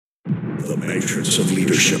The matrix of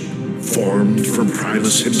leadership, formed from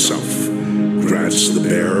Primus himself, grants the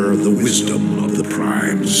bearer the wisdom of the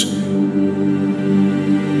primes.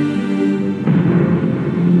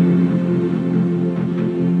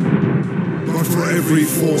 But for every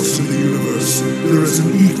force in the universe, there is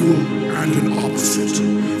an equal and an opposite.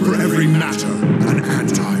 For every matter, an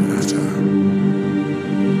antimatter.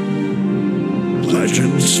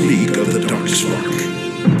 Legends speak of the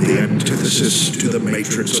Darkspark, the antithesis to the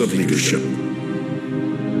matrix of leadership.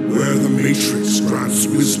 Where the matrix grants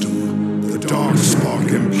wisdom, the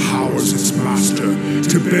Darkspark empowers its master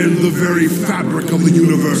to bend the very fabric of the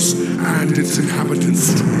universe and its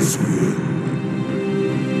inhabitants to his will.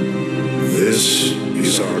 This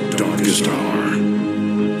is our darkest hour.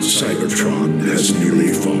 Cybertron has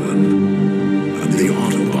nearly fallen, and the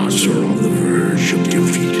Autobots are on the verge of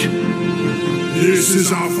defeat. This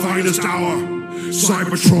is our finest hour.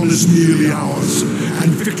 Cybertron is nearly ours,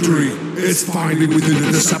 and victory is finally within the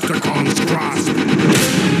Decepticons' grasp.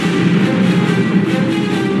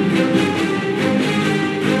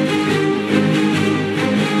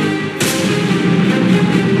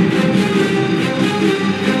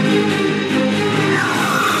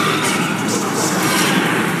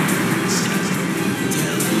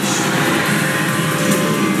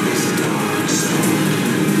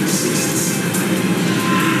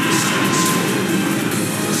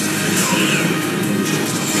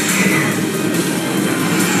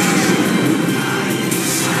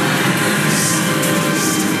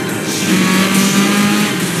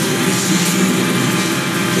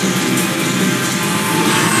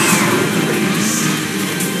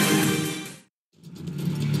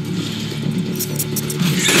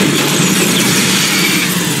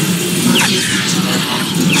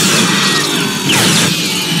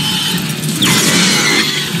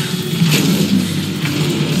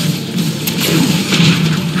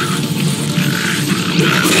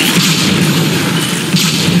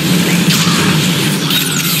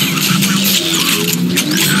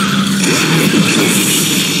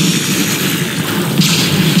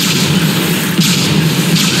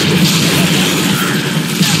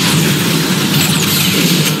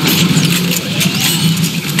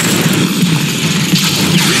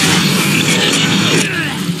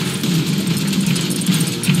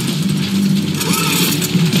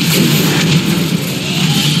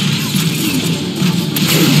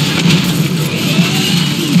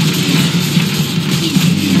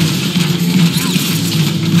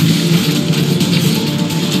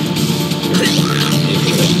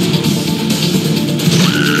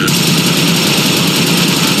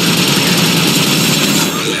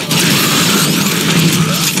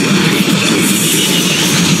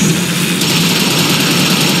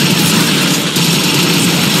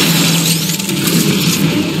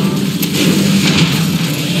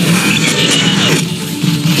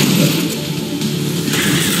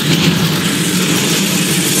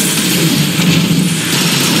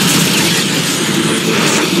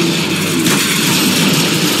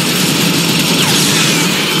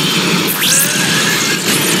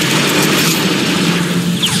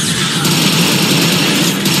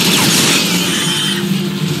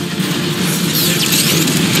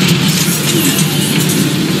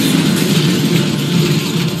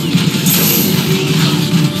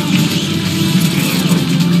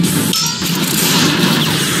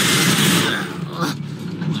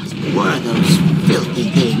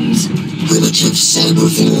 Primitive cyber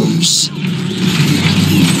forms.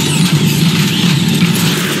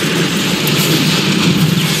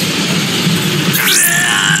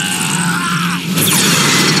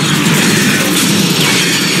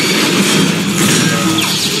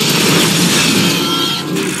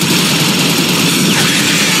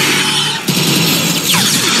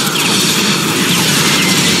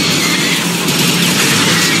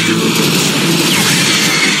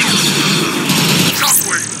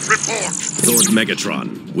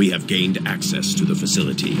 Megatron, we have gained access to the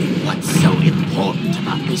facility. What's so important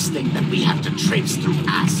about this thing that we have to traipse through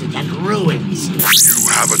acid and ruins? You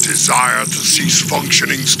have a desire to cease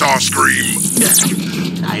functioning,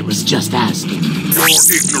 Starscream. I was just asking. Your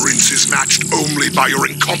ignorance is matched only by your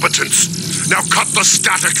incompetence. Now cut the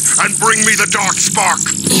static and bring me the Darkspark.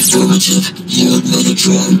 Affirmative, Lord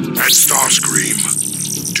Megatron. And Starscream,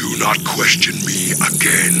 do not question me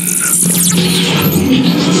again.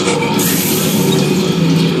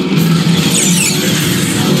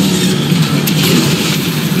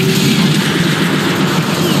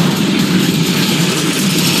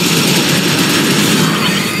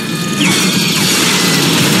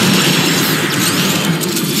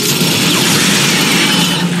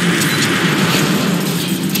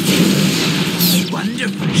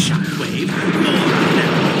 Wonderful Shockwave, more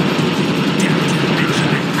Delta dimension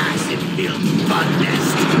acid-filled bug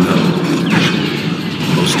nest. No.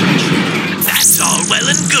 Most untrue. That's all well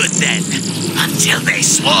and good then. Until they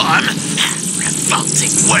swarm.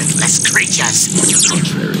 Revolting, worthless creatures. On the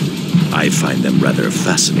contrary, I find them rather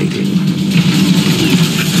fascinating.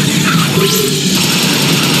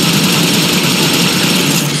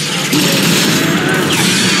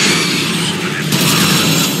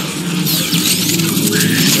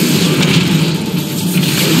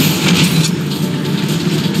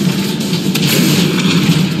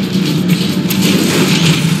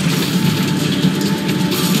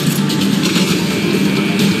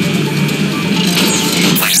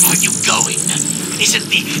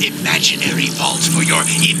 Imaginary vault for your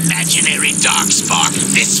imaginary Darkspark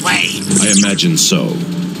this way? I imagine so.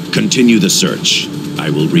 Continue the search. I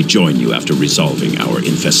will rejoin you after resolving our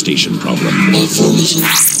infestation problem.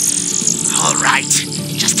 All right,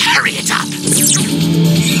 just hurry it up.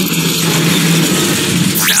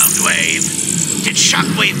 Soundwave, did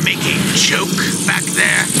Shockwave make a joke back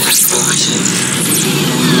there?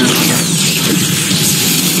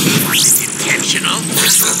 Intentional?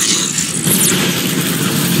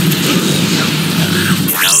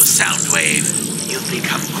 No, Soundwave. You've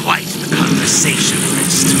become quite the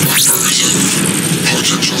conversationalist.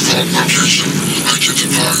 Potential thought location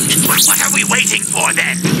identified. What are we waiting for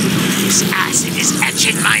then? This acid is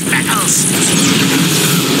etching my metals.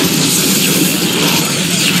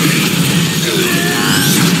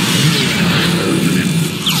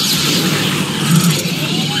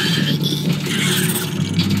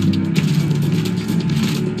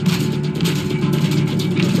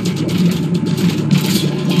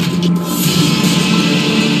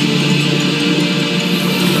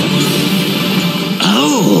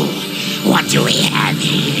 What do we have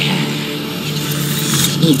here?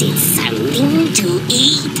 Is it something to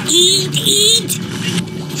eat?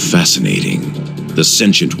 Fascinating. The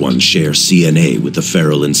sentient ones share CNA with the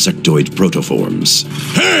feral insectoid protoforms.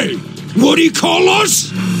 Hey! What do you call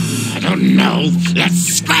us? I don't know.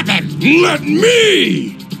 Let's scrap him. Let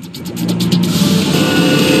me!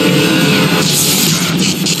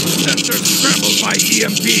 Sensor scrambled by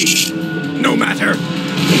EMP. No matter.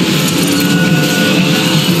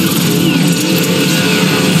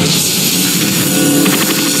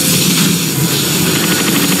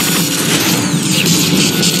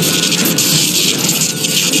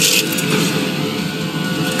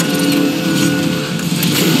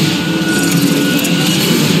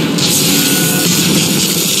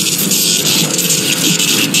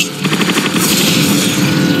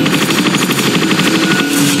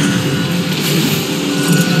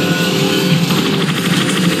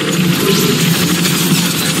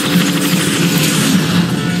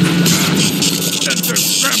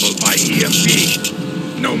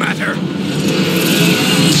 No matter.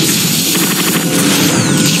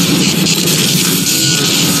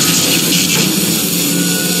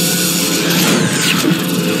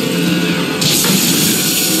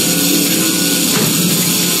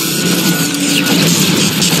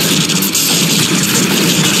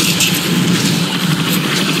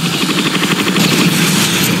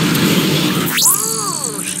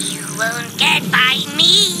 Ooh, you won't get by me.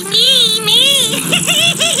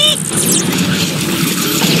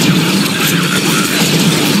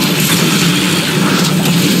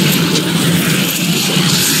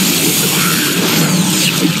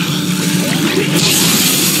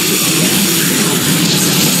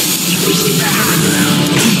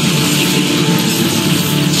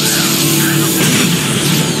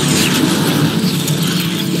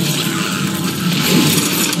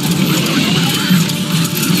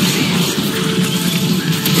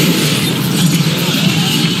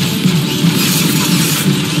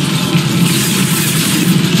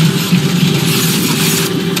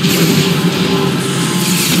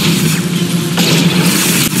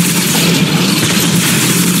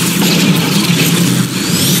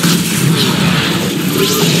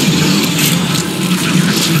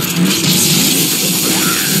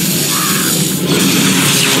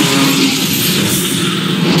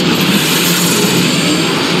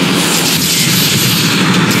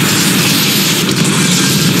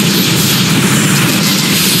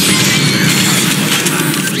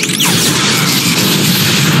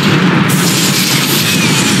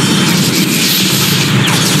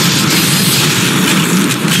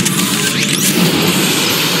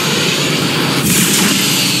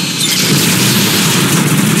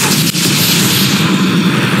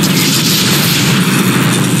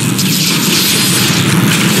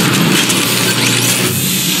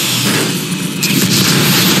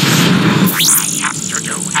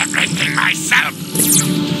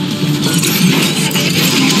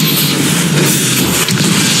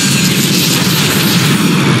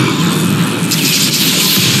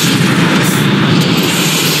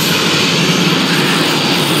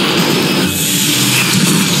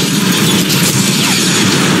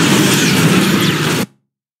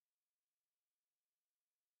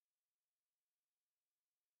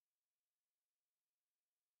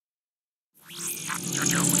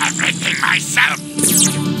 myself.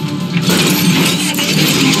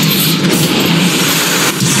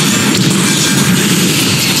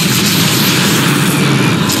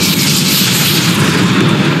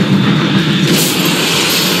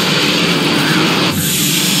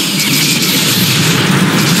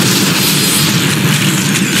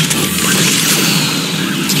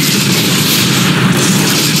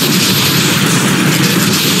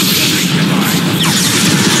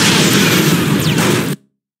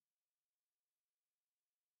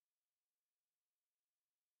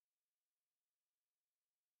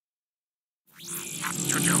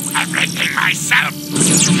 To do everything myself.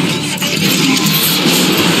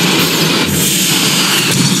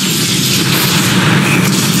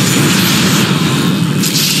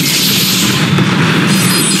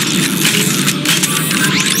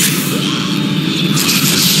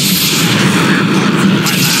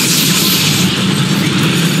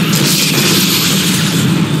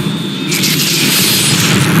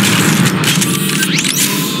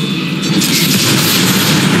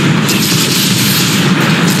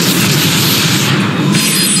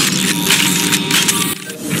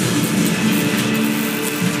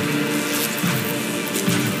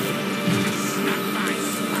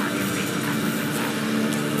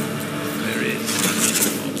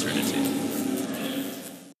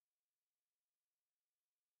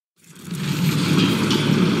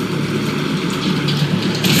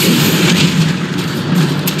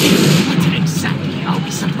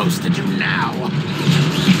 Supposed to do now?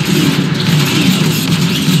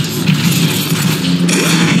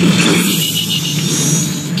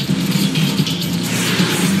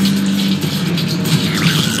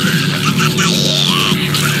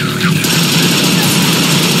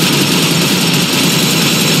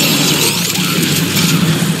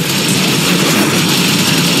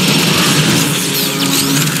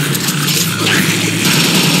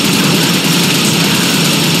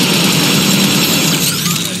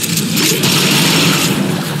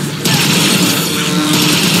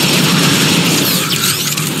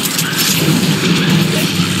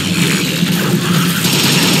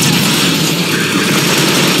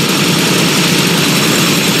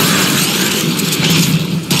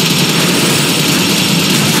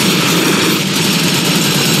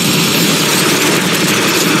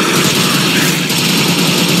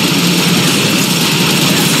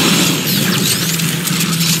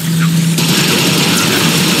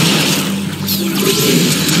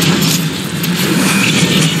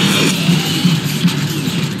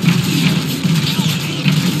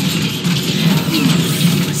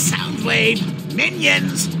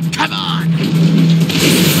 Minions, come on!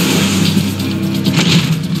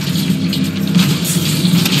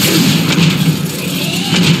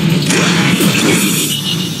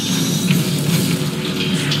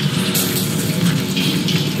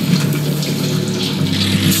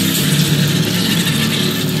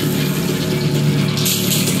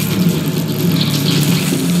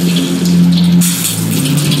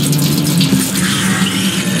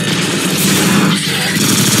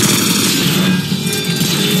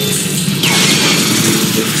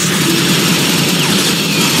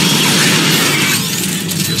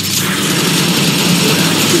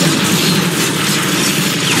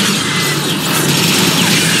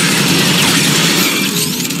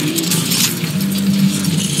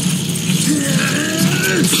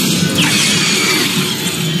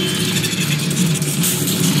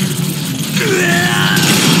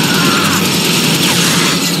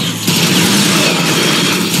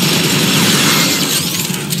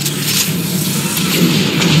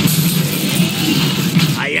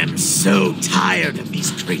 So tired of these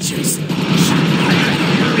creatures.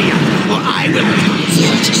 Hurry up, or I will.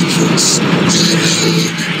 That entrance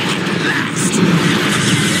At last.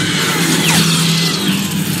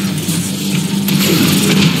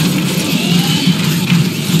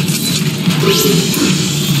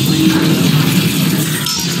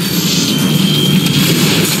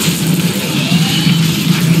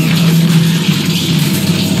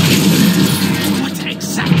 What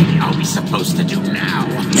exactly are we supposed to do now?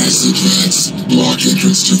 Advance, block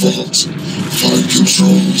entrance to vault. Find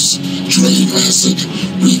controls, drain acid,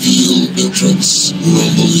 reveal entrance,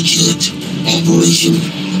 rumble eject, operation,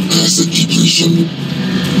 acid depletion.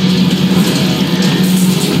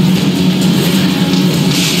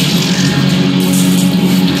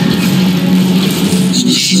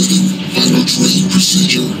 Initiating final drain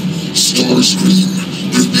procedure. Starscream,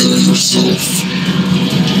 prepare yourself.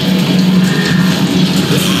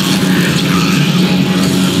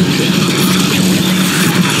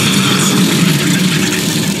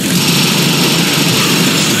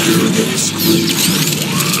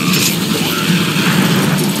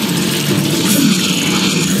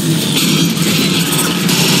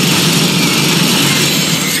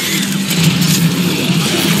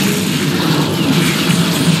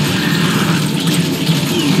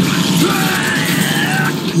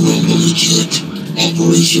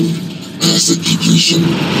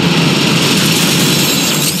 detection.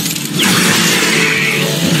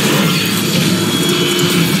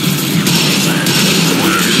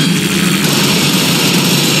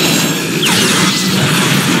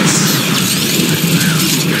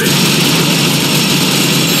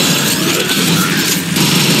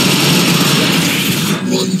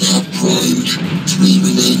 One map primed, 3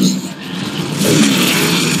 remaining.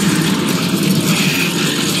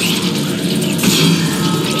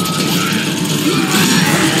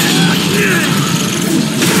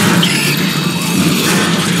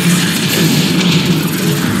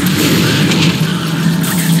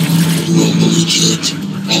 Rumble eject.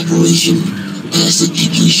 Operation Acid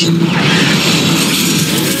Depletion.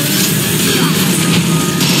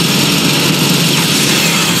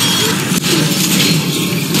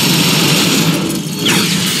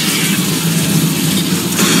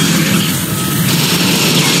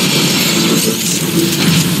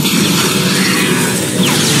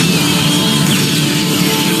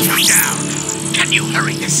 Down. Can you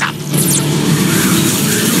hurry this up?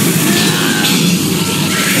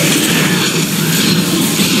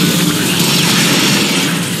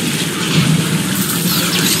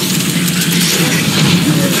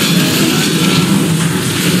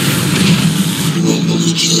 Rumble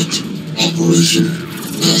eject. Operation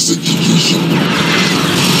Acid Depletion.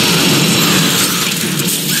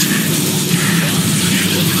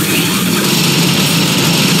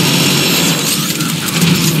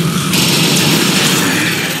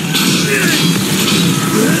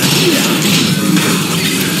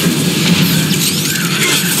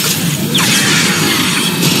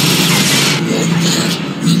 One map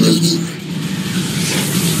remaining.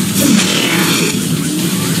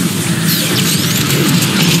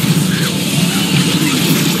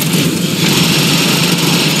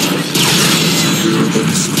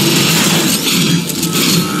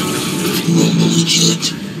 Rumble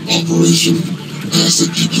eject. Operation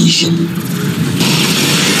Acid Depletion.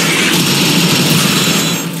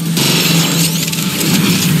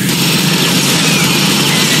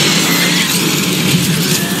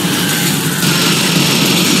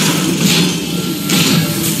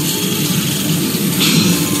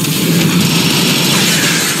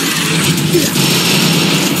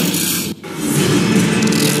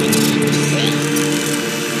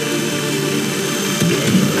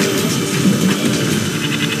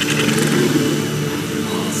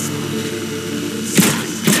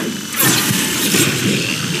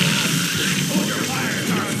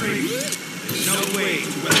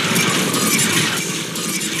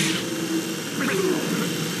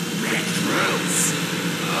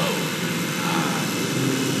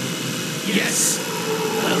 Yes.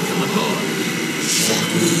 Welcome aboard.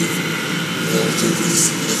 Shockwave. Vaulted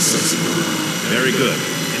is accessible. Very good.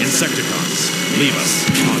 Insecticons, leave us.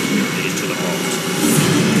 On into the vault.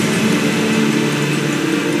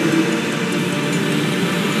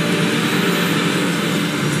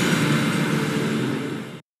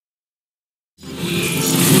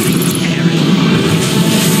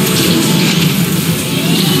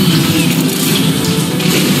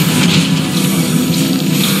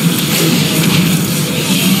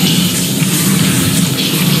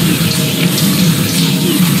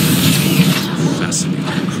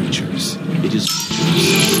 Fascinating creatures.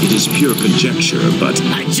 It is pure conjecture, but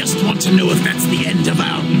I just want to know if that's the end of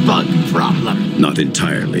our bug problem. not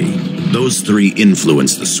entirely. Those 3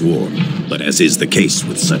 influence the swarm, but as is the case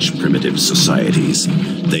with such primitive societies,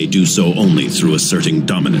 they do so only through asserting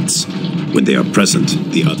dominance. When they are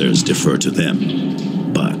present, the others defer to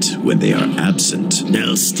them. But when they are absent,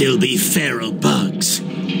 There'll still be feral bugs.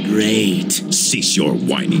 Great. cease your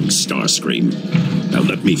whining, Starscream. Now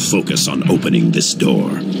let me focus on opening this door.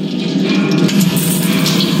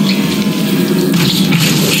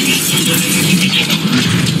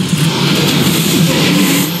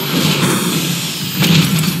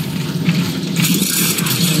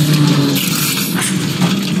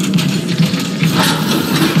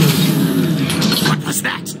 What was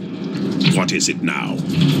that? What is it now?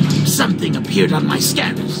 Something appeared on my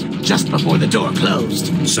scanners just before the door closed.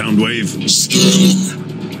 Soundwave? Scanning.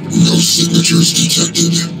 No signatures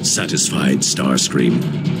detected. Satisfied, Starscream?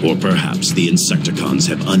 Or perhaps the Insecticons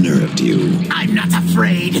have unnerved you? I'm not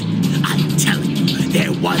afraid. I'm telling you,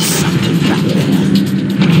 there was something back there.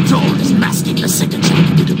 The door is masking the signature.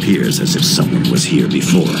 It appears as if someone was here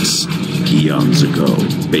before us, eons ago,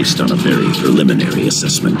 based on a very preliminary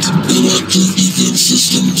assessment. Inactive defense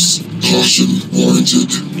systems. Caution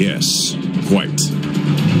warranted. Yes, quite.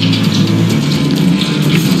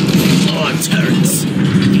 More turrets.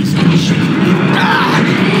 These are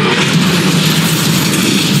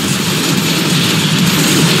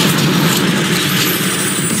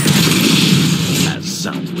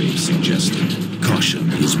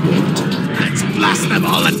blast them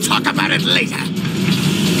all and talk about it later.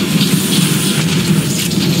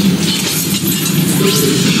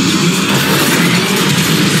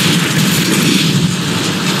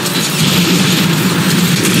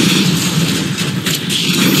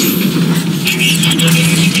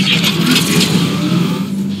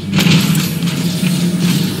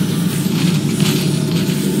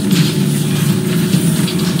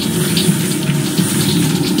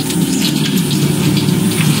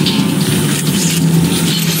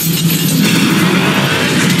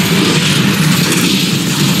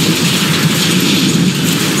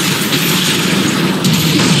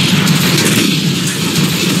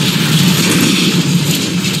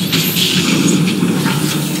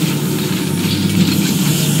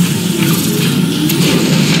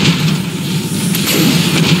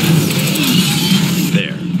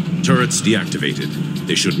 Turrets deactivated.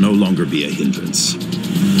 They should no longer be a hindrance.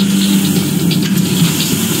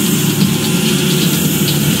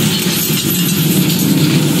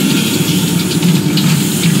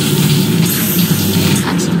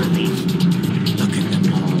 That's a relief. Look at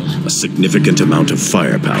them all. A significant amount of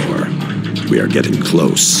firepower. We are getting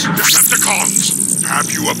close. Decepticons, have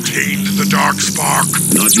you obtained the Dark Spark?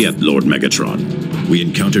 Not yet, Lord Megatron. We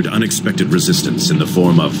encountered unexpected resistance in the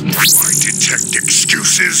form of... I detect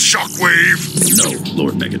excuses, Shockwave. No,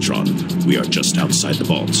 Lord Megatron. We are just outside the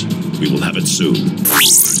vault. We will have it soon. Good.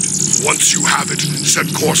 Once you have it, set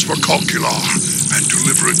course for Calcular and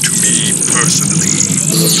deliver it to me personally.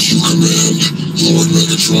 As you command, Lord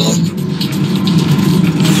Megatron.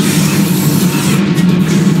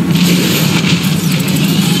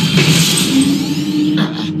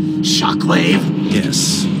 Shockwave?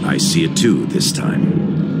 Yes, I see it too this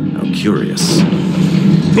time. How curious.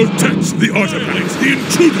 Protect the Autobots, the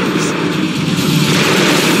intruders!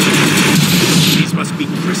 These must be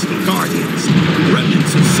Crystal Guardians,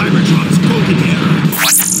 remnants of Cybertron's golden era.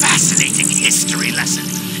 What a fascinating history lesson.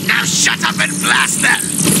 Now shut up and blast them!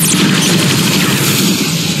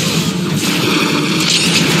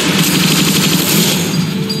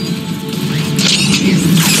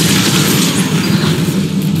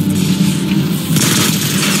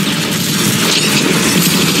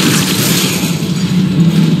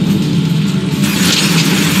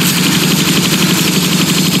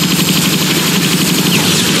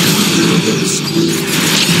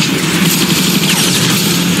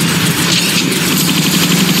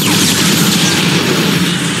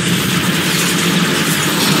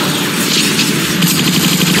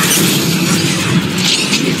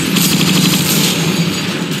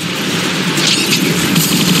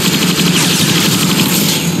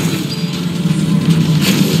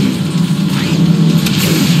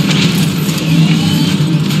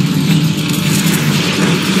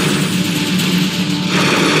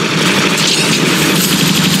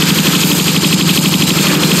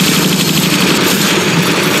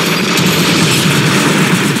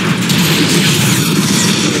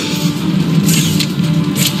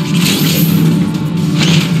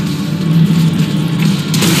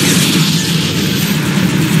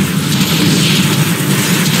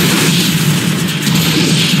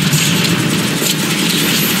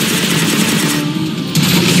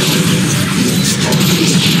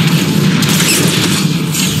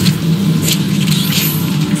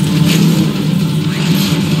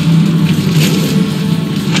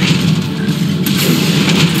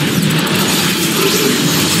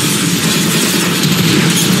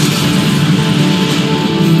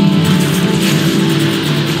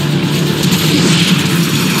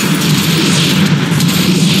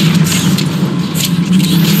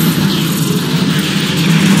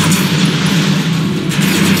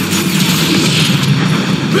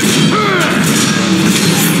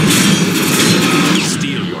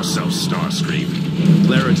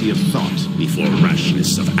 Clarity of thought before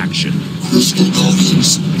rashness of action. Crystal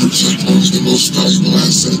Guardians protect only the most valuable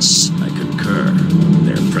assets. I concur.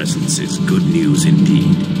 Their presence is good news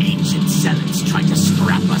indeed. Ancient zealots trying to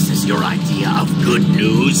scrap us is your idea of good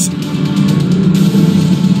news?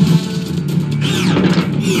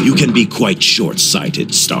 You can be quite short-sighted,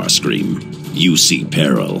 Starscream. You see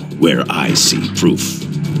peril where I see proof.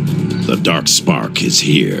 The Dark Spark is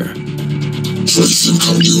here. Tracing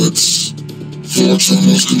conduits. 4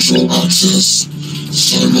 terminals control access.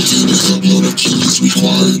 Simultaneous upload of keys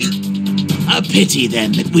required. A pity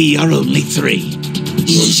then that we are only 3.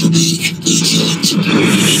 Laserbeak eject.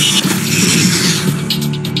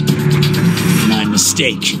 My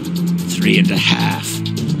mistake.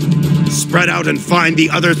 3.5. Spread out and find the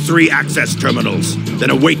other 3 access terminals,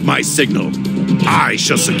 then await my signal. I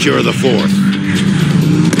shall secure the 4th.